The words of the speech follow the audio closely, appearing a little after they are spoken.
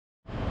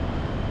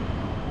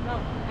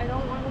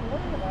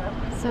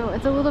So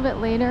it's a little bit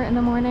later in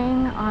the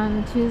morning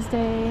on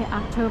Tuesday,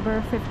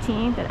 October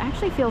 15th. It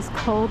actually feels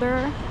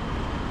colder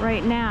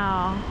right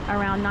now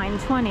around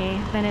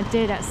 9:20 than it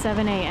did at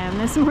 7 a.m.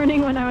 this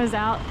morning when I was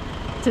out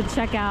to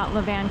check out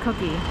LeVain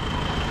cookie.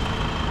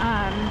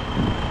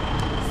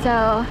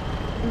 So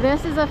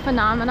this is a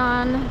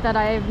phenomenon that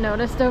I've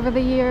noticed over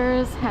the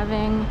years,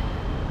 having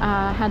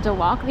had to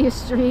walk these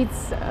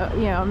streets,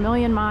 you know, a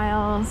million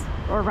miles,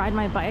 or ride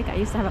my bike. I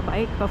used to have a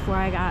bike before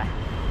I got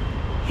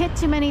hit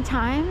too many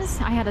times.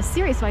 I had a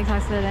serious bike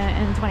accident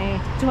in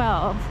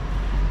 2012.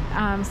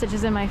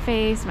 Stitches in my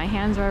face, my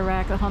hands were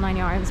wrecked, the whole 9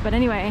 yards. But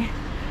anyway,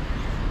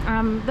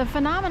 the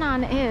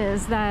phenomenon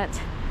is that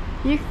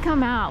you can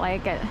come out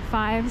like at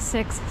 5,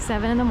 6,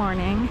 7 in the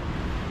morning,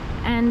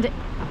 and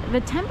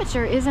the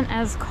temperature isn't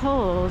as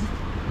cold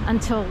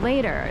until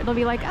later. It'll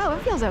be like, oh,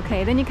 it feels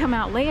okay. Then you come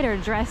out later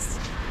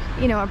dressed,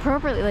 you know,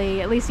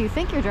 appropriately. At least you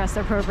think you're dressed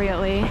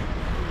appropriately.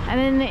 And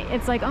then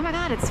it's like, oh my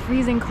God, it's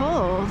freezing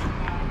cold.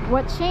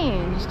 What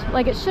changed?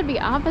 Like, it should be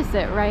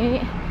opposite,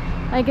 right?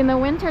 Like in the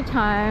winter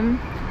time,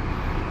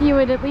 you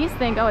would at least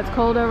think, oh, it's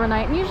cold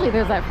overnight. And usually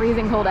there's that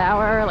freezing cold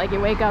hour. Like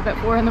you wake up at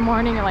 4 in the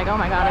morning, you're like, oh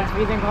my God, it's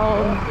freezing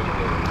cold.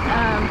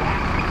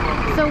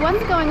 So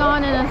what's going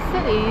on in a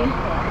city?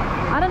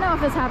 I don't know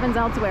if this happens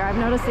elsewhere. I've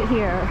noticed it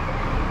here.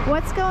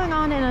 What's going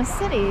on in a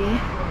city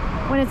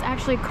when it's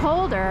actually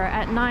colder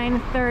at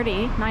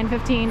 9:30,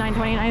 9:15,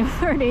 9:20,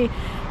 9:30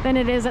 than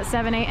it is at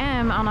 7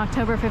 a.m. on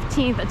October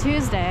 15th, a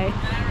Tuesday?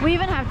 We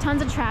even have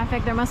tons of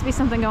traffic. There must be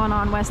something going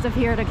on west of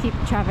here to keep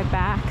the traffic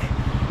back.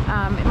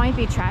 It might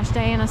be trash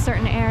day in a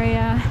certain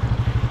area.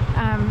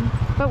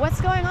 But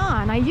what's going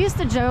on? I used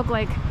to joke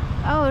like,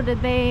 oh,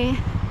 did they,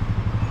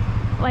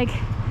 like,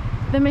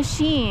 the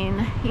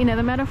machine, you know,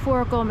 the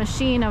metaphorical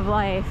machine of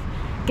life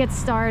gets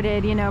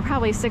started, you know,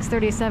 probably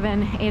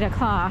 6:37, 8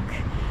 o'clock.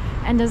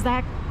 And does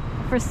that,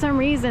 for some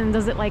reason,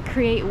 does it like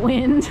create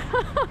wind?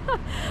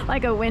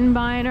 Like a wind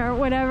vine or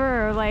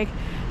whatever? Or like,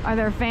 are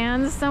there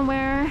fans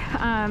somewhere?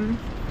 No,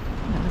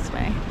 this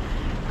way.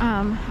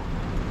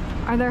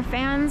 Are there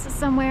fans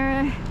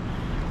somewhere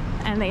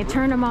and they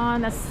turn them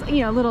on? That's,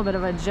 you know, a little bit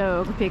of a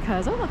joke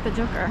because, oh look, the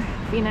Joker,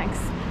 Phoenix.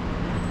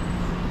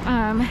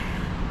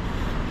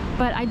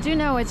 But I do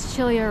know it's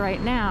chillier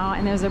right now,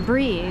 and there's a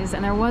breeze,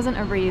 and there wasn't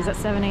a breeze at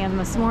 7 a.m.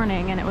 this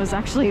morning, and it was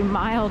actually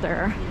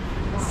milder.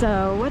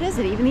 So what is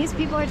it? Even these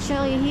people are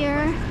chilly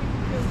here?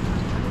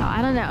 Oh,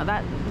 I don't know.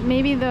 That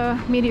maybe the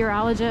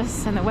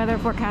meteorologists and the weather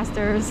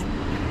forecasters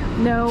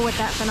know what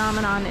that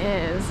phenomenon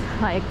is,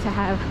 like to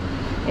have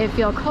it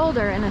feel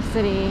colder in a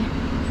city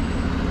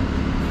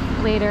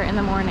later in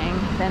the morning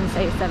than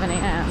say 7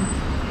 a.m.,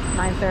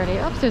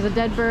 9:30. Oops, there's a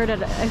dead bird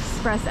at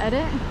Express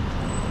Edit.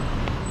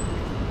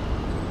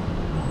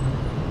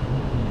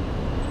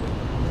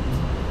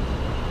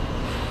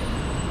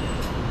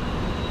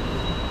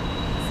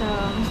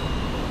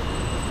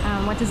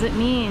 What does it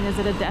mean? Is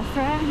it a death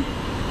threat?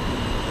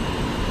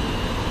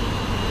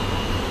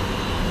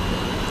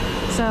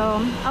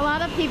 So a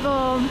lot of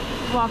people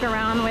walk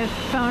around with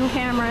phone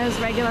cameras,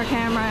 regular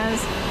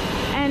cameras,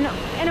 and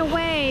in a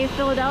way,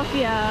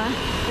 Philadelphia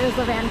is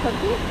LeVain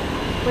cookie,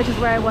 which is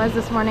where I was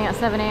this morning at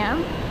 7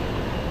 a.m.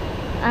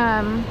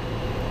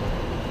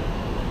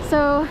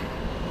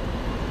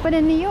 But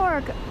in New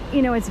York,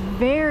 you know, it's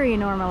very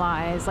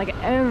normalized. Like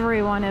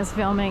everyone is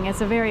filming.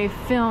 It's a very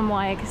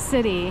film-like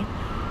city.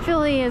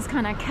 Philly is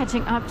kind of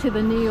catching up to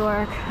the New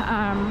York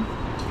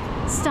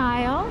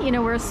style. You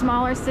know, we're a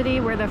smaller city.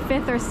 We're the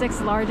 5th or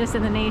 6th largest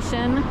in the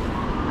nation.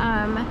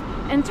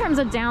 In terms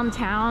of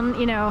downtown,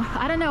 you know,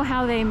 I don't know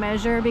how they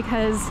measure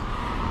because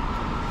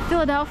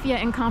Philadelphia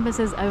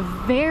encompasses a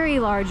very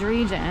large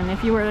region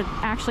if you were to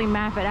actually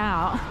map it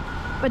out.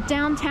 But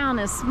downtown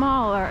is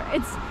smaller.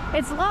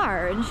 It's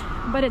large,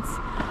 but it's,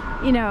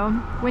 you know,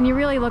 when you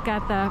really look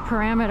at the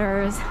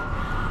parameters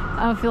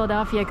of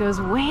Philadelphia, it goes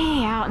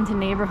way out into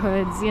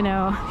neighborhoods, you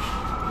know,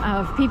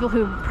 of people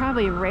who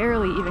probably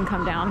rarely even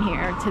come down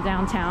here to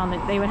downtown.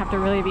 They would have to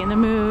really be in the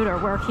mood or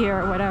work here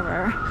or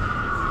whatever.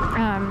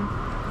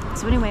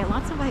 So anyway,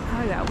 lots of white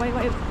cars out. White,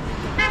 white,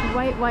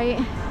 white, white,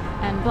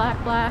 and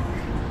black, black.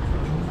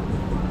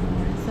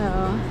 So,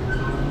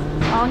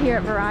 all here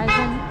at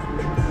Verizon.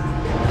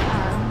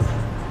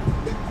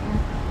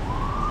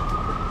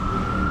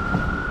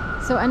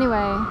 So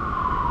anyway,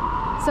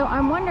 so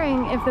I'm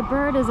wondering if the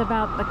bird is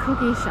about the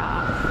cookie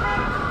shop.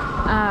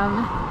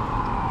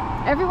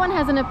 Everyone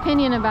has an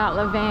opinion about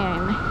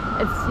LeVain.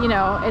 It's, you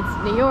know, it's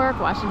New York,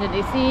 Washington,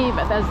 D.C.,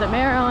 Bethesda,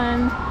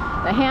 Maryland,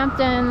 the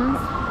Hamptons.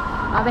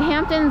 The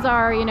Hamptons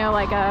are, you know,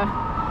 like a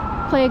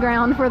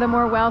playground for the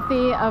more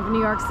wealthy of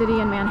New York City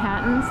and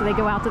Manhattan. So they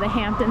go out to the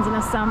Hamptons in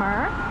the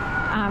summer,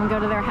 go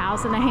to their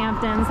house in the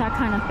Hamptons, that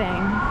kind of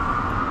thing.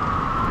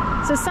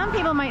 So some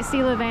people might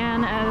see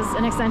LeVain as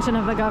an extension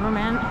of the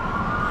government,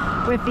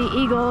 with the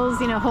eagles,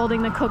 you know,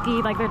 holding the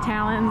cookie like their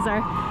talons,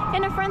 or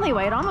in a friendly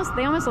way.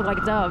 They almost look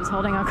like doves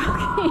holding a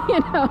cookie, you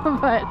know,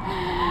 but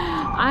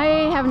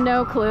I have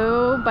no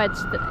clue, but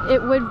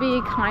it would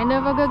be kind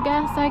of a good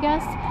guess, I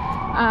guess.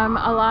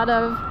 A lot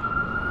of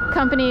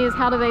companies,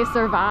 how do they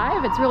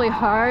survive? It's really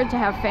hard to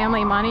have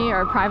family money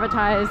or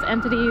privatized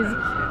entities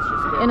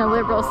in a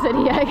liberal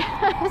city, I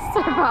guess,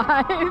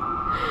 survive.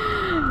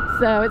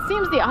 So it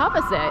seems the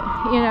opposite,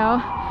 you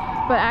know,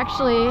 but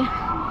actually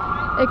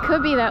it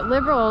could be that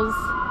liberals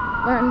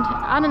learned,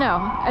 I don't know,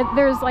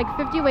 there's like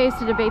 50 ways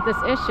to debate this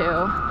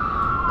issue,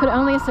 could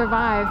only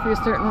survive through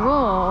certain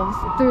rules,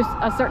 through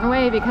a certain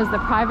way, because the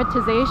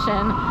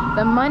privatization,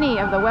 the money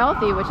of the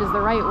wealthy, which is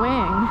the right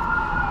wing,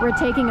 were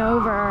taking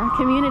over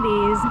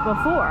communities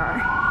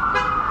before.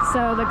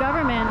 So the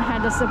government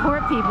had to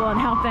support people and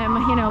help them,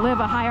 you know,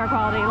 live a higher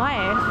quality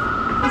life.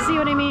 You see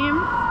what I mean?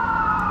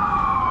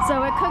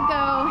 So it could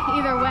go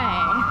either way.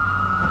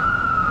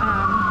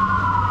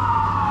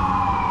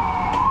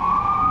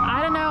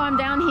 I don't know, I'm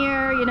down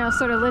here, you know,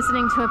 sort of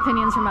listening to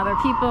opinions from other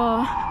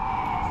people.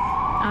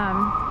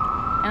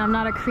 And I'm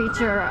not a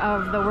creature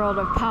of the world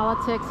of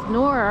politics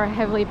nor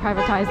heavily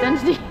privatized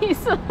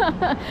entities.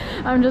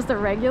 I'm just a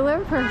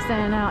regular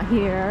person out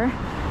here,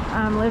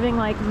 living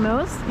like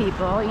most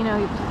people, you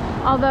know,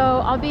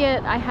 although,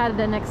 albeit I had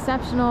an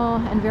exceptional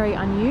and very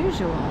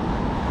unusual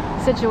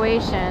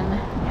situation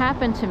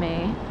happen to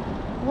me.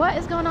 What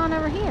is going on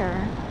over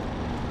here?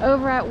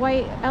 Over at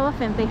White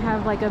Elephant, they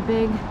have like a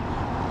big,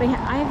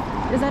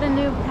 is that a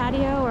new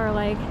patio or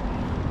like,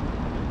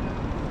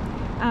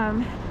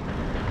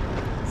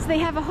 so they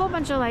have a whole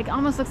bunch of like,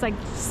 almost looks like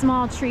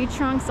small tree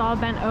trunks all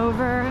bent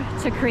over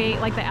to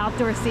create like the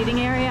outdoor seating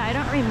area. I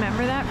don't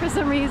remember that for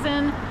some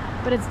reason,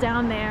 but it's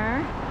down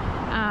there.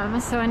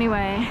 So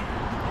anyway,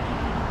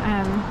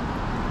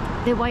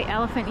 the White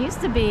Elephant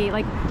used to be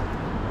like,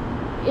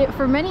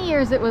 for many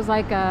years it was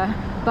like a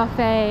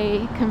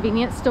buffet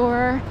convenience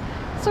store,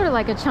 sort of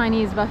like a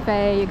Chinese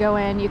buffet. You go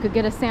in, you could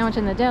get a sandwich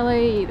in the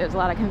deli, there's a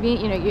lot of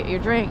convenient, you know, you get your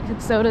drink,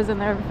 sodas in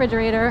the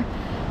refrigerator.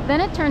 Then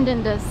it turned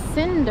into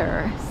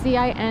Cinder,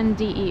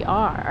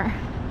 C-I-N-D-E-R.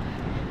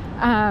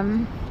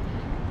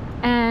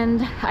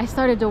 And I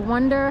started to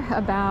wonder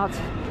about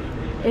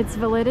its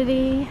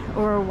validity,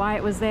 or why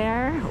it was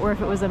there, or if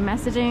it was a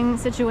messaging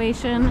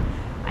situation.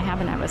 I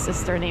happen to have a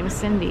sister named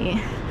Cindy.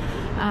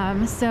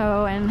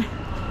 And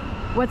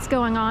what's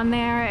going on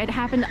there? It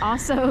happened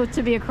also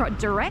to be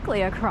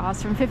directly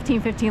across from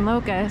 1515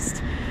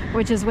 Locust,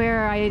 which is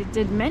where I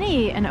did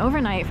many an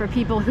overnight for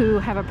people who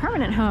have a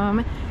permanent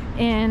home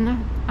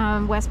in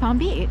West Palm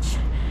Beach.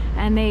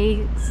 And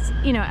they,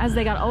 you know, as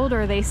they got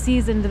older, they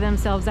seasoned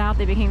themselves out.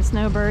 They became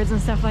snowbirds and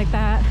stuff like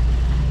that.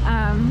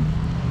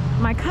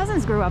 My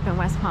cousins grew up in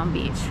West Palm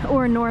Beach,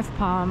 or North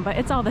Palm, but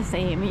it's all the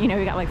same. You know,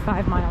 we got like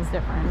 5 miles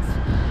difference.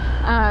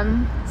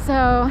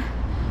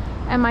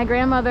 And my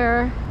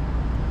grandmother,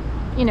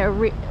 you know,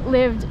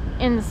 lived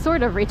in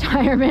sort of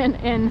retirement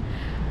in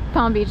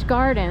Palm Beach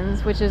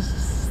Gardens, which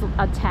is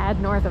a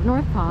tad north of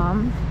North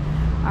Palm.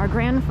 Our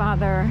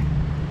grandfather,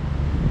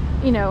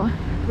 you know,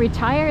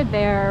 retired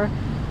there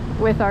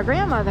with our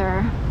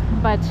grandmother,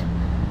 but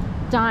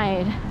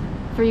died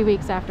 3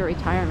 weeks after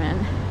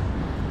retirement.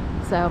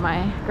 So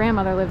my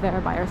grandmother lived there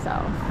by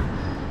herself.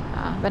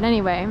 But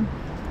anyway,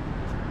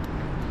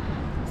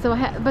 so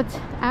but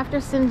after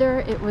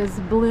Cinder, it was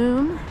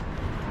Bloom,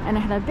 and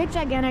it had a big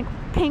gigantic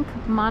pink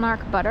monarch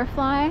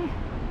butterfly.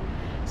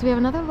 So we have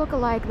another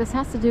look-alike. This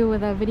has to do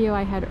with a video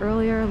I had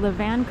earlier,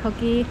 LeVain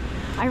cookie.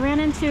 I ran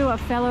into a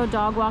fellow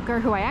dog walker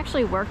who I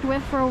actually worked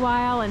with for a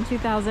while in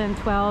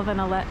 2012 and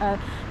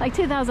like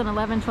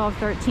 2011, 12,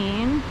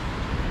 13,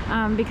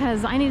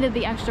 because I needed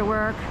the extra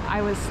work.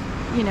 I was,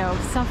 you know,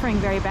 suffering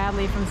very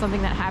badly from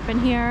something that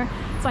happened here.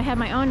 So I had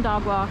my own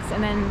dog walks,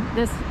 and then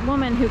this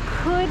woman who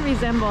could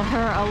resemble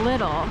her a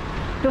little,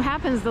 who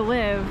happens to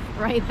live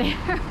right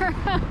there.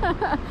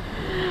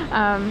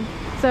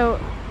 So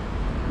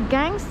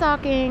gang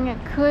stalking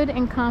could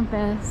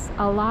encompass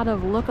a lot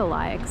of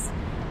lookalikes,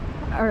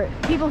 or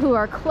people who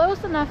are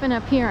close enough in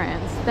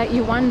appearance that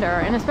you wonder,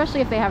 and especially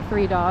if they have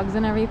 3 dogs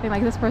and everything.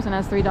 Like this person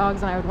has 3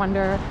 dogs, and I would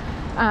wonder,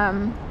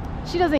 she doesn't